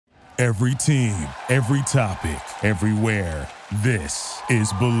Every team, every topic, everywhere. This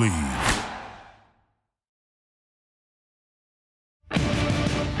is Believe.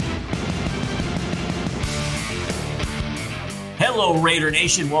 Hello, Raider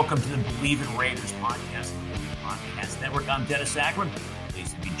Nation. Welcome to the Believe in Raiders podcast network. I'm Dennis Akron.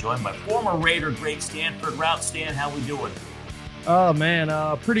 Pleased to be joined by former Raider great Stanford Route. Stan, how we doing? Oh,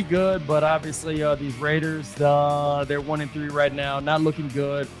 man, pretty good. But obviously, these Raiders, they're 1-3 right now. Not looking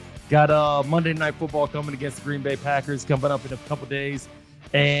good. Got Monday Night Football coming against the Green Bay Packers coming up in a couple days.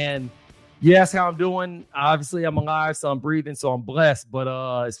 And you ask how I'm doing. Obviously, I'm alive, so I'm breathing, so I'm blessed. But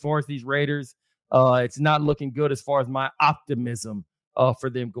as far as these Raiders, it's not looking good as far as my optimism for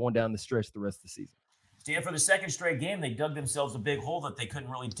them going down the stretch the rest of the season. Stan, for the second straight game, they dug themselves a big hole that they couldn't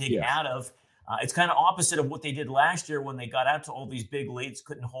really dig out of. It's kind of opposite of what they did last year when they got out to all these big leads,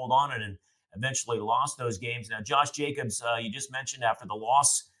 couldn't hold on it, and eventually lost those games. Now, Josh Jacobs, you just mentioned after the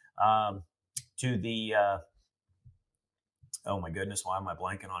loss to the oh my goodness, why am I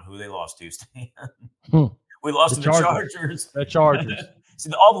blanking on who they lost to, Stan? We lost to the Chargers. The Chargers.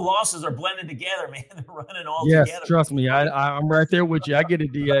 See, all the losses are blended together, man. They're running all together. Yes, trust me. I'm right there with you. I get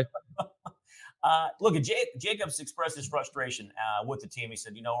it, DA. Look, Jacobs expressed his frustration with the team. He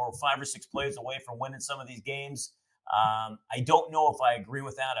said, we're 5 or 6 plays away from winning some of these games. I don't know if I agree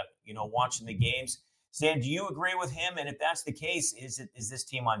with that, watching the games. Stan, do you agree with him? And if that's the case, is this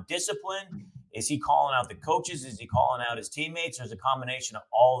team on discipline? Is he calling out the coaches? Is he calling out his teammates? Or is it a combination of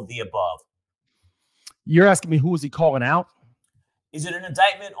all of the above? You're asking me who is he calling out? Is it an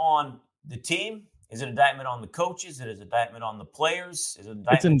indictment on the team? Is it an indictment on the coaches? Is it an indictment on the players? It's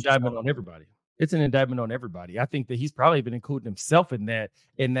an indictment on everybody. It's an indictment on everybody. I think that he's probably been including himself in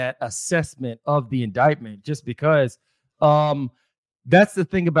that assessment of the indictment, just because that's the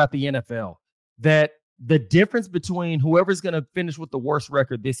thing about the NFL, that the difference between whoever's going to finish with the worst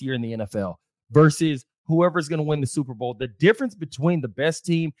record this year in the NFL versus whoever's going to win the Super Bowl, the difference between the best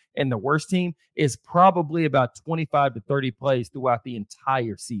team and the worst team is probably about 25 to 30 plays throughout the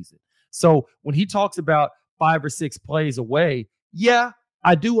entire season. So when he talks about 5 or 6 plays away, yeah,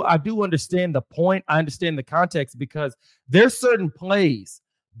 I do understand the point. I understand the context, because there's certain plays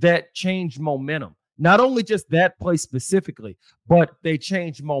that change momentum. Not only just that play specifically, but they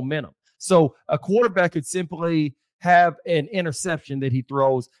change momentum. So a quarterback could simply have an interception that he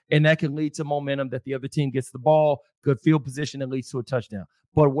throws, and that can lead to momentum that the other team gets the ball, good field position that leads to a touchdown.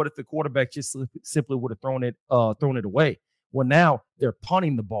 But what if the quarterback just simply would have thrown it away? Well, now they're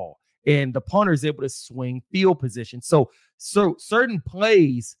punting the ball, and the punter is able to swing field position. So certain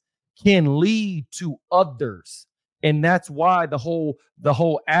plays can lead to others, and that's why the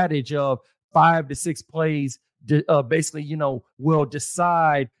whole adage of 5 to 6 plays basically, will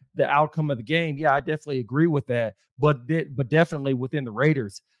decide the outcome of the game. Yeah, I definitely agree with that. But definitely within the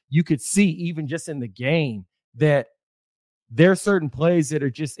Raiders, you could see even just in the game that there are certain plays that are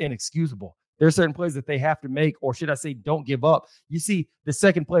just inexcusable. There are certain plays that they have to make, or should I say, don't give up. You see the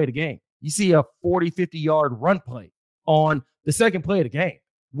second play of the game. You see a 40, 50-yard run play on the second play of the game,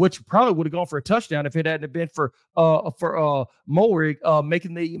 which probably would have gone for a touchdown if it hadn't been for Moehrig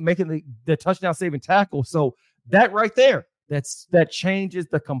making the touchdown saving tackle. So that right there, that changes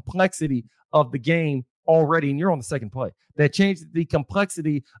the complexity of the game already, and you're on the second play. That changes the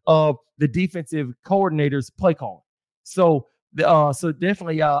complexity of the defensive coordinator's play calling. So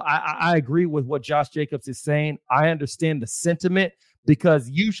definitely, I agree with what Josh Jacobs is saying. I understand the sentiment, because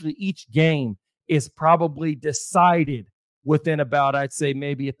usually each game is probably decided within about, I'd say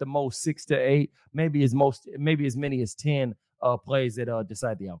maybe at the most 6 to 8, maybe as many as 10 plays that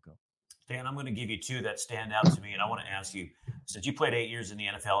decide the outcome. Dan, I'm going to give you 2 that stand out to me, and I want to ask you, since you played 8 years in the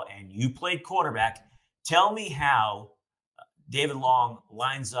NFL and you played quarterback, tell me how David Long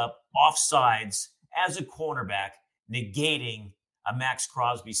lines up offsides as a cornerback, negating a Max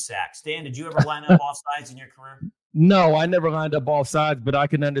Crosby sack. Stan, did you ever line up offsides in your career? No, I never lined up offsides, but I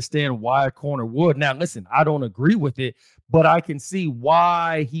can understand why a corner would. Now, listen, I don't agree with it, but I can see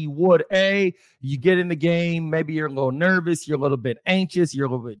why he would. You get in the game, maybe you're a little nervous, you're a little bit anxious, you're a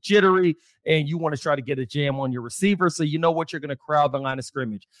little bit jittery, and you want to try to get a jam on your receiver, so you know what, you're going to crowd the line of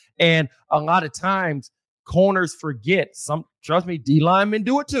scrimmage. And a lot of times, corners forget, trust me, D linemen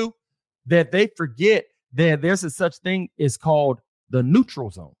do it too, that they forget that there's a such thing is called the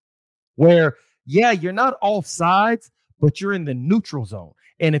neutral zone, where yeah, you're not offsides, but you're in the neutral zone.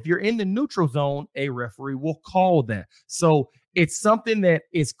 And if you're in the neutral zone, a referee will call that. So it's something that,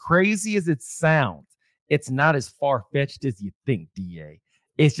 as crazy as it sounds, it's not as far-fetched as you think, DA.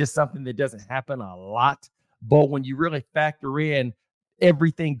 It's just something that doesn't happen a lot. But when you really factor in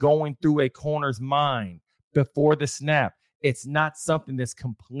everything going through a corner's mind before the snap, it's not something that's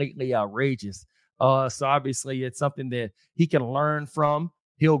completely outrageous. So obviously it's something that he can learn from,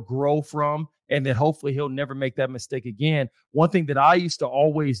 he'll grow from, and then hopefully he'll never make that mistake again. One thing that I used to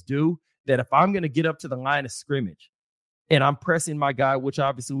always do, that if I'm going to get up to the line of scrimmage and I'm pressing my guy, which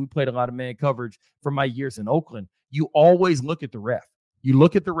obviously we played a lot of man coverage for my years in Oakland, you always look at the ref. You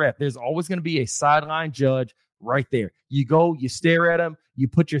look at the ref. There's always going to be a sideline judge right there. You go, you stare at him, you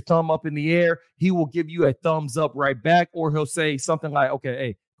put your thumb up in the air. He will give you a thumbs up right back, or he'll say something like, okay,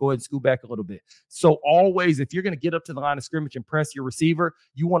 hey, go ahead and scoot back a little bit. So always, if you're going to get up to the line of scrimmage and press your receiver,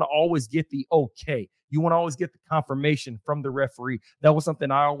 you want to always get the okay. You want to always get the confirmation from the referee. That was something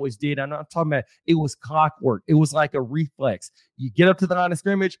I always did. I'm not talking about it was clockwork. It was like a reflex. You get up to the line of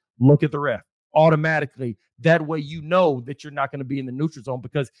scrimmage, look at the ref automatically. That way you know that you're not going to be in the neutral zone,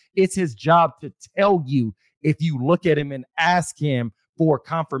 because it's his job to tell you. If you look at him and ask him for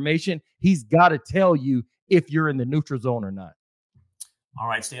confirmation, he's got to tell you if you're in the neutral zone or not. All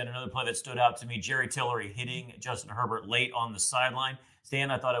right, Stan, another play that stood out to me, Jerry Tillery hitting Justin Herbert late on the sideline. Stan,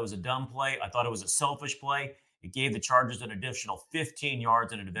 I thought it was a dumb play. I thought it was a selfish play. It gave the Chargers an additional 15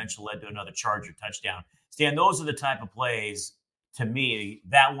 yards, and it eventually led to another Charger touchdown. Stan, those are the type of plays, to me,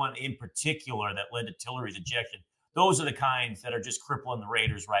 that one in particular that led to Tillery's ejection, those are the kinds that are just crippling the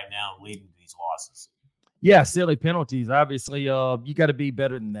Raiders right now, leading to these losses. Yeah, silly penalties. Obviously, you got to be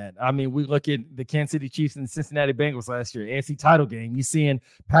better than that. I mean, we look at the Kansas City Chiefs and the Cincinnati Bengals last year, AFC title game. You're seeing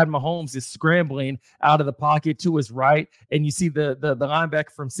Pat Mahomes is scrambling out of the pocket to his right, and you see the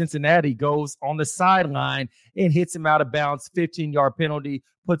linebacker from Cincinnati goes on the sideline and hits him out of bounds. 15-yard penalty,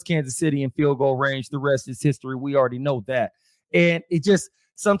 puts Kansas City in field goal range. The rest is history. We already know that. And it just –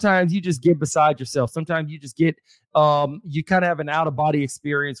 sometimes you just get beside yourself. Sometimes you just get you kind of have an out-of-body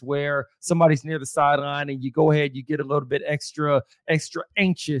experience where somebody's near the sideline and you go ahead, you get a little bit extra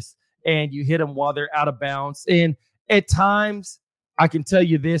anxious, and you hit them while they're out of bounds. And at times, I can tell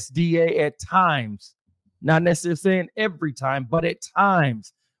you this, DA, at times, not necessarily saying every time, but at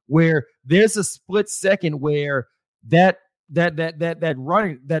times where there's a split second where that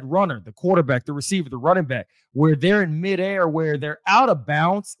runner, the quarterback, the receiver, the running back, where they're in midair, where they're out of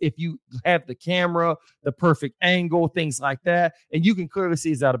bounds. If you have the camera, the perfect angle, things like that, and you can clearly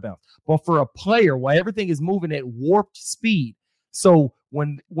see it's out of bounds. But for a player, while everything is moving at warped speed, so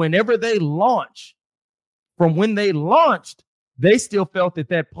whenever they launch, from when they launched, they still felt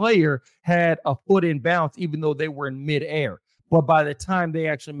that player had a foot in bounds, even though they were in midair. But by the time they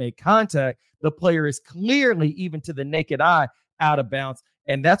actually make contact, the player is clearly, even to the naked eye, out of bounds.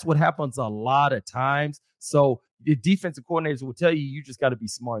 And that's what happens a lot of times. So the defensive coordinators will tell you, you just got to be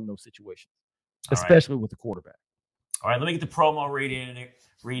smart in those situations, especially with the quarterback. All right, let me get the promo read in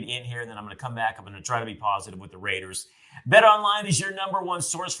here, and then I'm going to come back. I'm going to try to be positive with the Raiders. BetOnline is your number one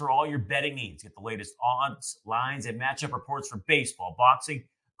source for all your betting needs. Get the latest odds, lines, and matchup reports for baseball, boxing,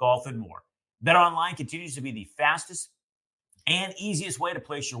 golf, and more. BetOnline continues to be the fastest and easiest way to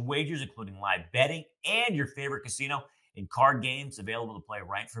place your wagers, including live betting and your favorite casino and card games available to play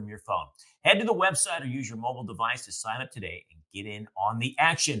right from your phone. Head to the website or use your mobile device to sign up today and get in on the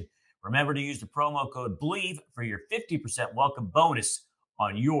action. Remember to use the promo code BLEAV for your 50% welcome bonus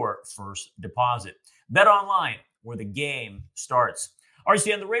on your first deposit. Bet online, where the game starts. All right,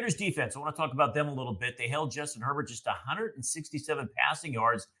 Stan, the Raiders defense, I want to talk about them a little bit. They held Justin Herbert just 167 passing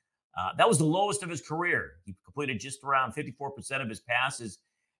yards. That was the lowest of his career. He completed just around 54% of his passes.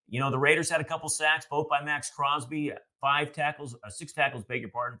 You know, the Raiders had a couple sacks, both by Max Crosby, 6 tackles,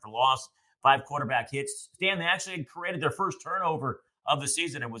 for loss, 5 quarterback hits. Stan, they actually had created their first turnover of the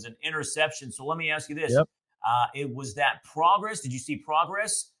season. It was an interception. So let me ask you this. Yep. It was that progress? Did you see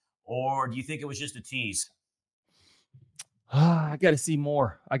progress, or do you think it was just a tease? I got to see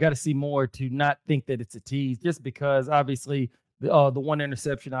more. I got to see more to not think that it's a tease, just because obviously the one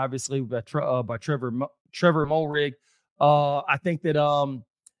interception, obviously by Trevor Moehrig. I think that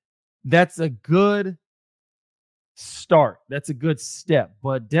that's a good start. That's a good step,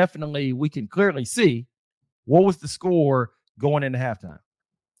 but definitely we can clearly see what was the score going into halftime.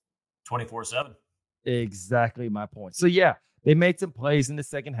 24-7. Exactly my point. So yeah, they made some plays in the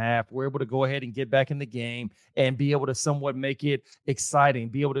second half. We're able to go ahead and get back in the game and be able to somewhat make it exciting,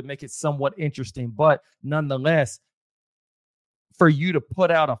 be able to make it somewhat interesting. But nonetheless, for you to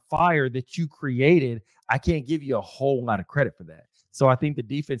put out a fire that you created, I can't give you a whole lot of credit for that. So I think the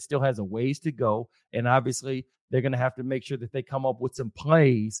defense still has a ways to go. And obviously, they're going to have to make sure that they come up with some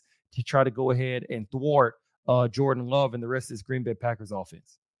plays to try to go ahead and thwart Jordan Love and the rest of this Green Bay Packers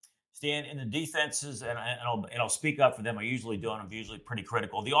offense. Stan, in the defenses, and I'll speak up for them. I usually do, and I'm usually pretty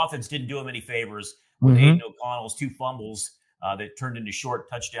critical. The offense didn't do them any favors with Aiden O'Connell's 2 fumbles that turned into short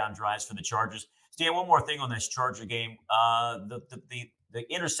touchdown drives for the Chargers. Stan, one more thing on this Charger game. The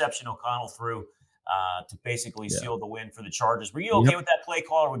interception O'Connell threw to basically seal the win for the Chargers. Were you okay with that play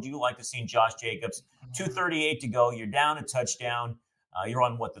call, or would you like to see Josh Jacobs? 2:38 to go. You're down a touchdown. You're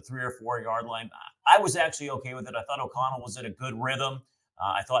on, the 3 or 4 yard line. I was actually okay with it. I thought O'Connell was in a good rhythm.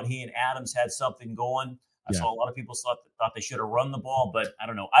 I thought he and Adams had something going. I saw a lot of people thought they should have run the ball, but I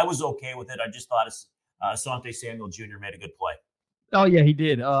don't know. I was okay with it. I just thought Asante Samuel Jr. made a good play. Oh, yeah, he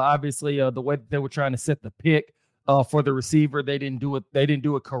did. Obviously, the way they were trying to set the pick for the receiver, they didn't do it. They didn't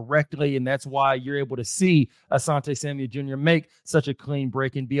do it correctly, and that's why you're able to see Asante Samuel Jr. make such a clean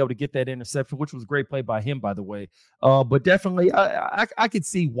break and be able to get that interception, which was a great play by him, by the way. But definitely, I could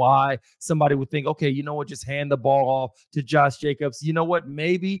see why somebody would think, okay, you know what, just hand the ball off to Josh Jacobs. You know what,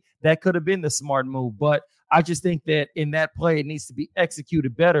 maybe that could have been the smart move, but I just think that in that play, it needs to be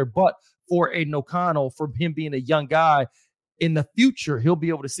executed better. But for Aiden O'Connell, for him being a young guy, in the future, he'll be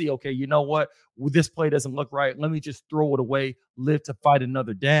able to see, okay, you know what? This play doesn't look right. Let me just throw it away, live to fight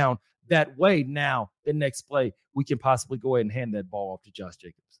another down. That way, now, the next play, we can possibly go ahead and hand that ball off to Josh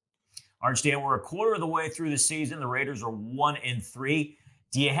Jacobs. All right, Stan, we're a quarter of the way through the season. The Raiders are 1-3.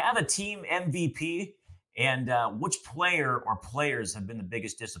 Do you have a team MVP? And which player or players have been the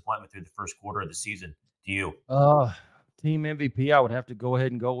biggest disappointment through the first quarter of the season to you? Team MVP, I would have to go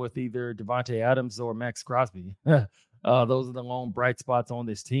ahead and go with either Davante Adams or Max Crosby. Those are the lone bright spots on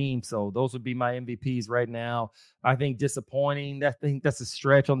this team. So those would be my MVPs right now. I think disappointing. I think that's a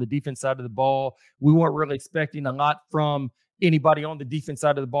stretch on the defense side of the ball. We weren't really expecting a lot from anybody on the defense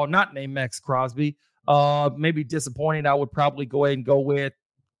side of the ball, not named Max Crosby. Maybe disappointing. I would probably go ahead and go with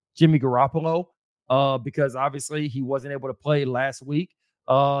Jimmy Garoppolo because obviously he wasn't able to play last week.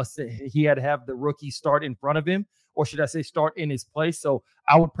 So he had to have the rookie start in front of him, or should I say start in his place. So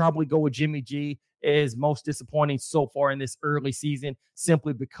I would probably go with Jimmy G is most disappointing so far in this early season,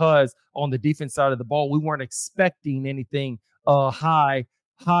 simply because on the defense side of the ball, we weren't expecting anything high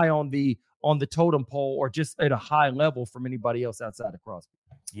on the totem pole or just at a high level from anybody else outside of Crosby.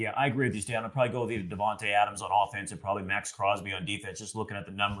 Yeah, I agree with you, Stan. I'd probably go with either Davante Adams on offense and probably Max Crosby on defense, just looking at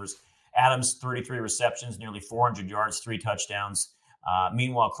the numbers. Adams, 33 receptions, nearly 400 yards, 3 touchdowns.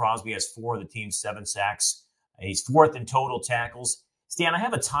 Meanwhile, Crosby has 4 of the team's 7 sacks. He's 4th in total tackles. Stan, I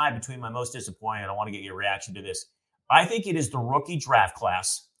have a tie between my most disappointing, and I want to get your reaction to this. I think it is the rookie draft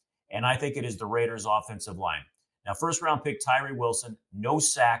class, and I think it is the Raiders' offensive line. Now, first-round pick Tyree Wilson, no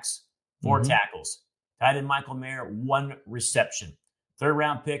sacks, 4 tackles. Tight end Michael Mayer, 1 reception.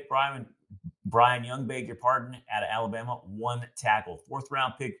 Third-round pick Brian Young, beg your pardon, out of Alabama, 1 tackle.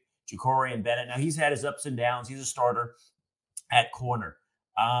 Fourth-round pick Jacorian Bennett. Now, he's had his ups and downs. He's a starter at corner.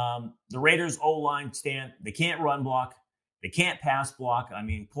 The Raiders' O-line, Stan, they can't run block. They can't pass block. I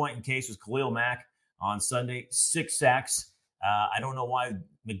mean, point in case was Khalil Mack on Sunday, 6 sacks. I don't know why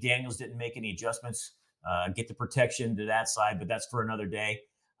McDaniels didn't make any adjustments, get the protection to that side, but that's for another day.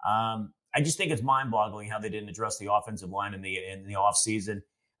 I just think it's mind-boggling how they didn't address the offensive line in the offseason.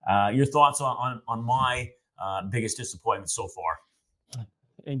 Your thoughts on my biggest disappointment so far?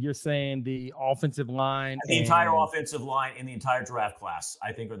 And you're saying the offensive line, the entire offensive line in the entire draft class,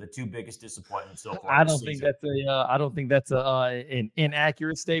 I think, are the 2 biggest disappointments so far. I don't think that's an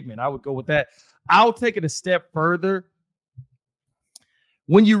inaccurate statement. I would go with that. I'll take it a step further.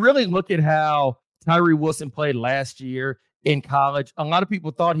 When you really look at how Tyree Wilson played last year in college, a lot of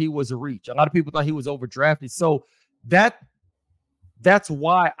people thought he was a reach. A lot of people thought he was overdrafted. So that's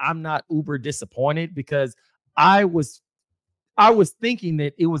why I'm not uber disappointed, because I was thinking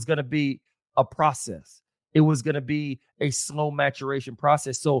that it was going to be a process. It was going to be a slow maturation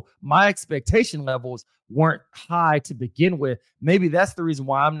process. So my expectation levels weren't high to begin with. Maybe that's the reason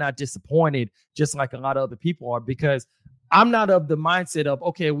why I'm not disappointed, just like a lot of other people are, because I'm not of the mindset of,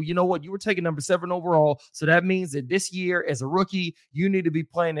 okay, well, you know what? You were taking number 7 overall. So that means that this year as a rookie, you need to be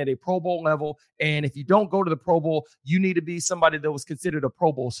playing at a Pro Bowl level. And if you don't go to the Pro Bowl, you need to be somebody that was considered a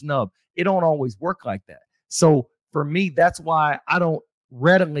Pro Bowl snub. It don't always work like that. So for me, that's why I don't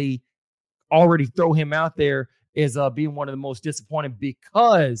readily already throw him out there as being one of the most disappointing,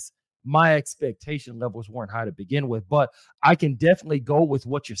 because my expectation levels weren't high to begin with. But I can definitely go with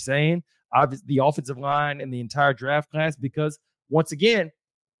what you're saying, obviously the offensive line and the entire draft class, because once again,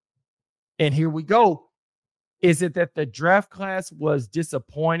 and here we go, is it that the draft class was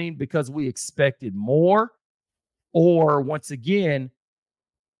disappointing because we expected more? Or once again,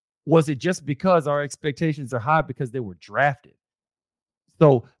 was it just because our expectations are high because they were drafted?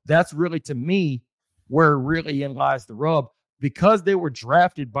 So that's really, to me, where really in lies the rub, because they were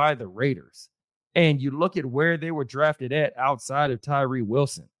drafted by the Raiders. And you look at where they were drafted at outside of Tyree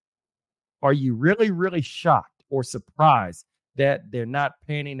Wilson. Are you really, really shocked or surprised that they're not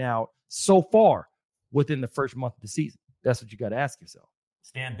panning out so far within the first month of the season? That's what you got to ask yourself.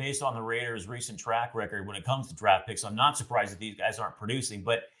 Stan, based on the Raiders' recent track record when it comes to draft picks, I'm not surprised that these guys aren't producing.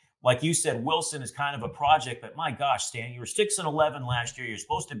 But like you said, Wilson is kind of a project. But my gosh, Stan, you were 6-11 last year. You're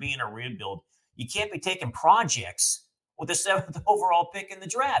supposed to be in a rebuild. You can't be taking projects with the 7th overall pick in the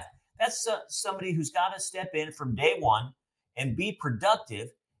draft. That's somebody who's got to step in from day one and be productive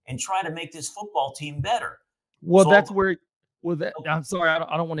and try to make this football team better. Well, that's where. Well, I'm sorry,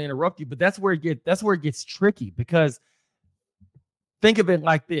 I don't want to interrupt you, but that's where it gets tricky, because think of it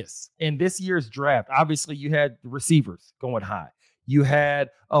like this. In this year's draft, obviously you had the receivers going high. You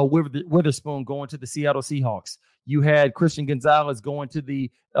had Witherspoon going to the Seattle Seahawks. You had Christian Gonzalez going to the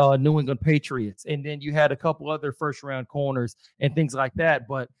New England Patriots. And then you had a couple other first-round corners and things like that.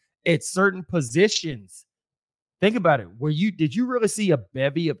 But at certain positions, think about it. Did you really see a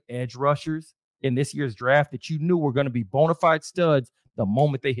bevy of edge rushers in this year's draft that you knew were going to be bona fide studs the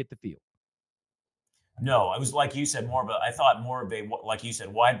moment they hit the field? No, it was like you said, I thought more of a, like you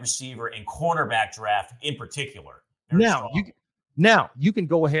said, wide receiver and cornerback draft in particular. Now you can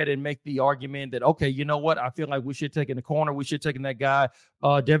go ahead and make the argument that, okay, you know what? I feel like we should take in the corner. We should take in that guy,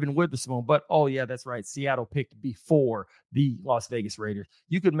 Devin Witherspoon. But, oh, yeah, that's right. Seattle picked before the Las Vegas Raiders.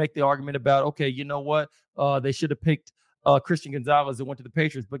 You could make the argument about, okay, you know what? They should have picked Christian Gonzalez and went to the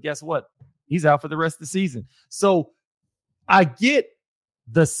Patriots. But guess what? He's out for the rest of the season. So I get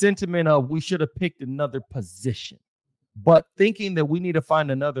the sentiment of we should have picked another position, but thinking that we need to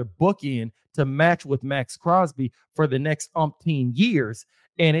find another bookend to match with Max Crosby for the next umpteen years,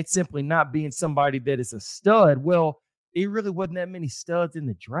 and it's simply not being somebody that is a stud. Well, it really wasn't that many studs in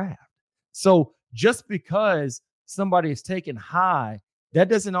the draft. So just because somebody is taken high, that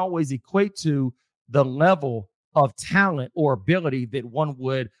doesn't always equate to the level of talent or ability that one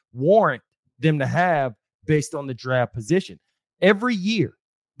would warrant them to have based on the draft position. Every year,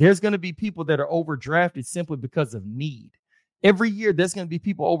 there's going to be people that are overdrafted simply because of need. Every year, there's going to be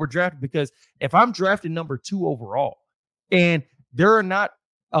people overdrafted because if I'm drafted number 2 overall and there are not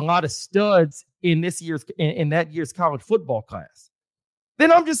a lot of studs in that year's college football class,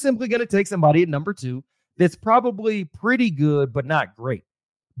 then I'm just simply going to take somebody at number 2 that's probably pretty good, but not great.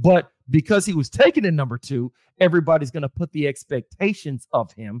 But because he was taken at number 2, everybody's going to put the expectations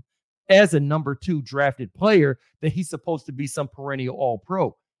of him as a number 2 drafted player that he's supposed to be some perennial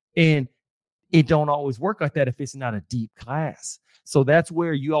all-pro. And it don't always work like that if it's not a deep class. So that's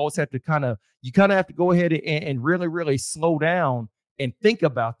where you always have to kind of have to go ahead and really, really slow down and think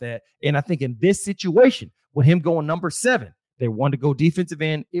about that. And I think in this situation, with him going number 7, they wanted to go defensive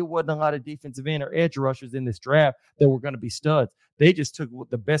end. It wasn't a lot of defensive end or edge rushers in this draft that were going to be studs. They just took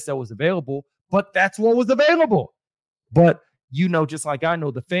the best that was available, but that's what was available. But just like I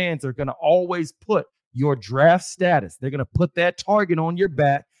know, the fans are going to always put your draft status. They're going to put that target on your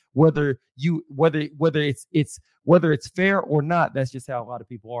back, whether it's fair or not. That's just how a lot of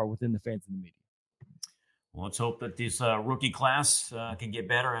people are within the fans and the media. Well, let's hope that this rookie class can get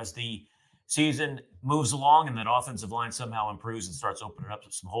better as the season moves along and that offensive line somehow improves and starts opening up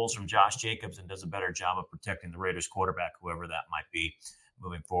some holes from Josh Jacobs and does a better job of protecting the Raiders quarterback, whoever that might be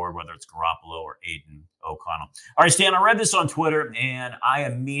moving forward, whether it's Garoppolo or Aiden O'Connell. All right, Stan, I read this on Twitter and I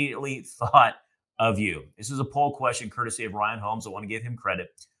immediately thought of you. This is a poll question courtesy of Ryan Holmes. I want to give him credit.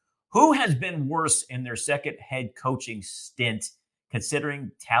 Who has been worse in their second head coaching stint,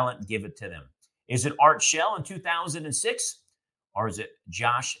 considering talent given to them? Is it Art Shell in 2006, or is it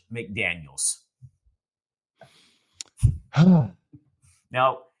Josh McDaniels?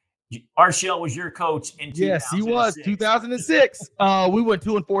 Now, Art Shell was your coach in 2006. Yes, he was. 2006. We went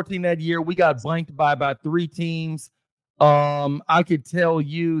 2-14 that year. We got blanked by about 3 teams. I could tell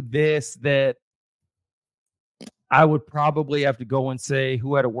you this, that I would probably have to go and say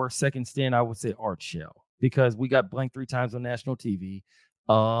who had a worse second stint. I would say Art Shell, because we got blanked 3 times on national TV.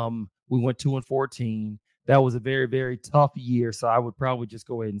 We went 2-14. That was a very, very tough year. So I would probably just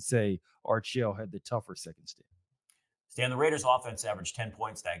go ahead and say Art Shell had the tougher second stint. Stan, the Raiders offense averaged 10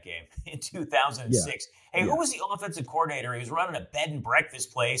 points that game in 2006. Yeah. Hey, who was the offensive coordinator? He was running a bed and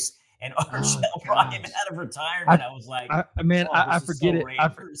breakfast place, and Art Shell brought him out of retirement. I was like, I forget it.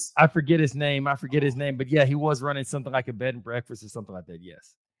 I forget his name. But yeah, he was running something like a bed and breakfast or something like that.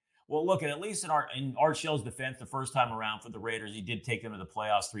 Yes. Well, look, and at least in Art Shell's defense, the first time around for the Raiders, he did take them to the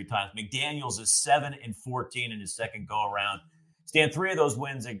playoffs 3 times. McDaniels is 7-14 in his second go-around. Stan, 3 of those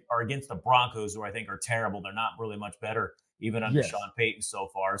wins are against the Broncos, who I think are terrible. They're not really much better, even under Sean Payton so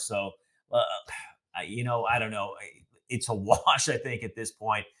far. So, I don't know. It's a wash, I think, at this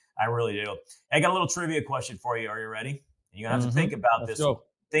point. I really do. I got a little trivia question for you. Are you ready? You're going to have to think about this.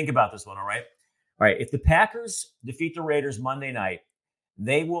 Think about this one, all right? All right. If the Packers defeat the Raiders Monday night,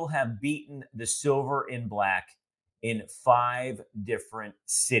 they will have beaten the Silver and Black in 5 different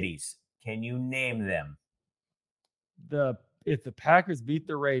cities. Can you name them? If the Packers beat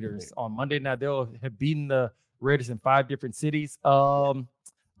the Raiders on Monday night, they'll have beaten the Raiders in 5 different cities.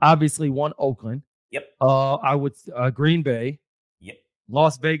 Obviously, one, Oakland. Yep. I would Green Bay. Yep.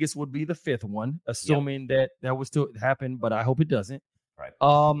 Las Vegas would be the 5th one, assuming that would still happen, but I hope it doesn't. Right.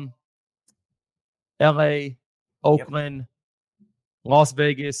 L.A., Oakland, Las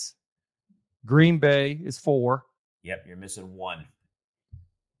Vegas, Green Bay is 4. Yep, you're missing 1.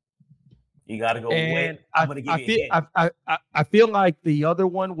 You got to go. And I'm going to give you a hint. I feel like the other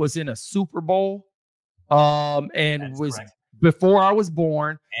one was in a Super Bowl, and That's was correct. before I was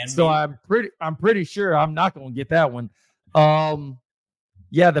born. And so me. I'm pretty sure I'm not going to get that one. The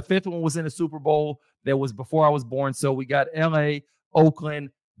 5th one was in a Super Bowl that was before I was born. So we got L.A., Oakland,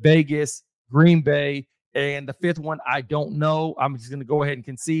 Vegas, Green Bay, and the 5th one I don't know. I'm just going to go ahead and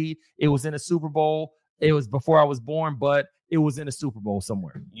concede it was in a Super Bowl. It was before I was born, but it was in a Super Bowl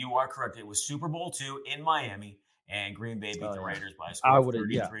somewhere. You are correct. It was Super Bowl II in Miami, and Green Bay beat the Raiders by a I score would of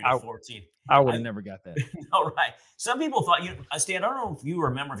have 33-14. I would have never got that. All right. Some people thought Stan, I don't know if you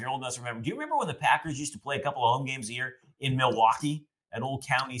remember, if you're old enough to remember. Do you remember when the Packers used to play a couple of home games a year in Milwaukee at Old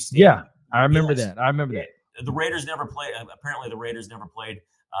County Stadium? Yeah, I remember that. The Raiders never played. Apparently, the Raiders never played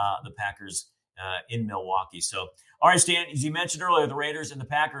the Packers in Milwaukee. So, all right, Stan, as you mentioned earlier, the Raiders and the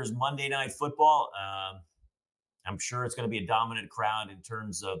Packers Monday Night Football. I'm sure it's going to be a dominant crowd in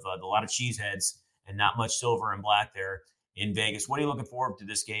terms of a lot of cheeseheads and not much silver and black there in Vegas. What are you looking forward to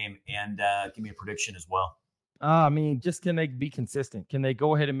this game? And give me a prediction as well. Just can they be consistent? Can they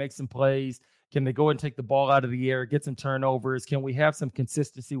go ahead and make some plays? Can they go ahead and take the ball out of the air, get some turnovers? Can we have some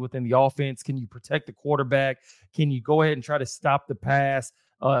consistency within the offense? Can you protect the quarterback? Can you go ahead and try to stop the pass,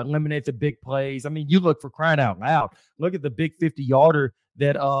 eliminate the big plays? I mean, you look, for crying out loud. Look at the big 50-yarder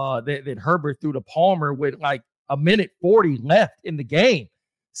that Herbert threw to Palmer with like a minute 40 left in the game.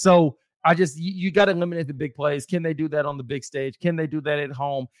 So you got to eliminate the big plays. Can they do that on the big stage? Can they do that at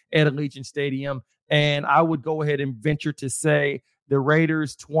home at Allegiant Stadium? And I would go ahead and venture to say the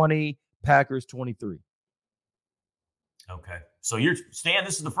Raiders 20, Packers 23. Okay. So Stan,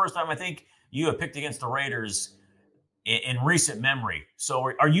 this is the first time I think you have picked against the Raiders in recent memory.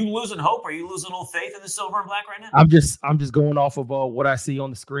 So are you losing hope? Are you losing all faith in the silver and black right now? I'm just going off of what I see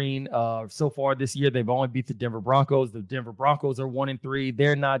on the screen. So far this year, they've only beat the Denver Broncos. The Denver Broncos are 1-3.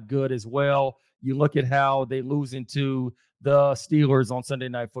 They're not good as well. You look at how they lose into the Steelers on Sunday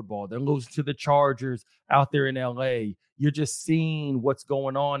Night Football. They're losing to the Chargers out there in LA. You're just seeing what's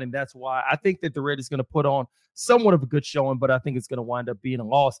going on. And that's why I think that the Raiders going to put on somewhat of a good showing, but I think it's going to wind up being a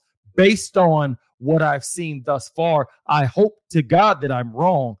loss based on what I've seen thus far. I hope to God that I'm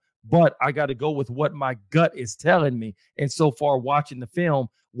wrong, but I got to go with what my gut is telling me. And so far, watching the film,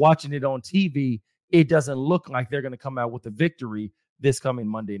 watching it on TV, it doesn't look like they're going to come out with a victory this coming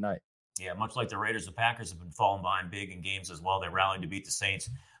Monday night. Yeah, much like the Raiders, the Packers have been falling behind big in games as well. They rallied to beat the Saints,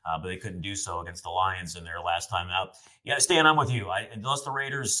 but they couldn't do so against the Lions in their last time out. Yeah, Stan, I'm with you. Unless the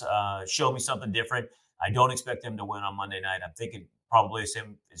Raiders show me something different, I don't expect them to win on Monday night. I'm thinking probably the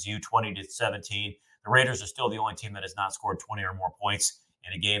same as you, 20-17. The Raiders are still the only team that has not scored 20 or more points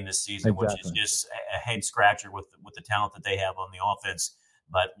in a game this season, Exactly. which is just a head scratcher with the talent that they have on the offense.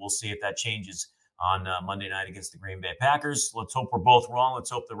 But we'll see if that changes on Monday night against the Green Bay Packers. Let's hope we're both wrong. Let's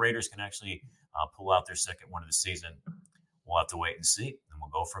hope the Raiders can actually pull out their second one of the season. We'll have to wait and see, and we'll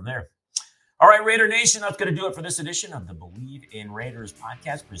go from there. All right, Raider Nation, that's going to do it for this edition of the Believe in Raiders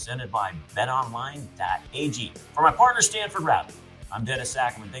podcast presented by BetOnline.ag. For my partner, Stanford Routt, I'm Dennis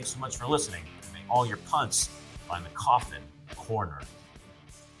Ackerman. Thanks so much for listening. May all your punts find the coffin corner.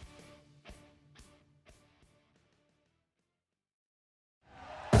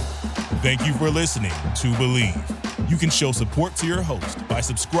 Thank you for listening to Believe. You can show support to your host by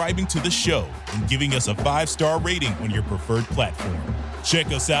subscribing to the show and giving us a 5-star rating on your preferred platform. Check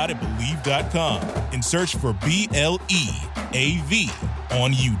us out at Believe.com and search for BLEAV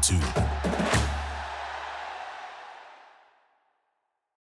on YouTube.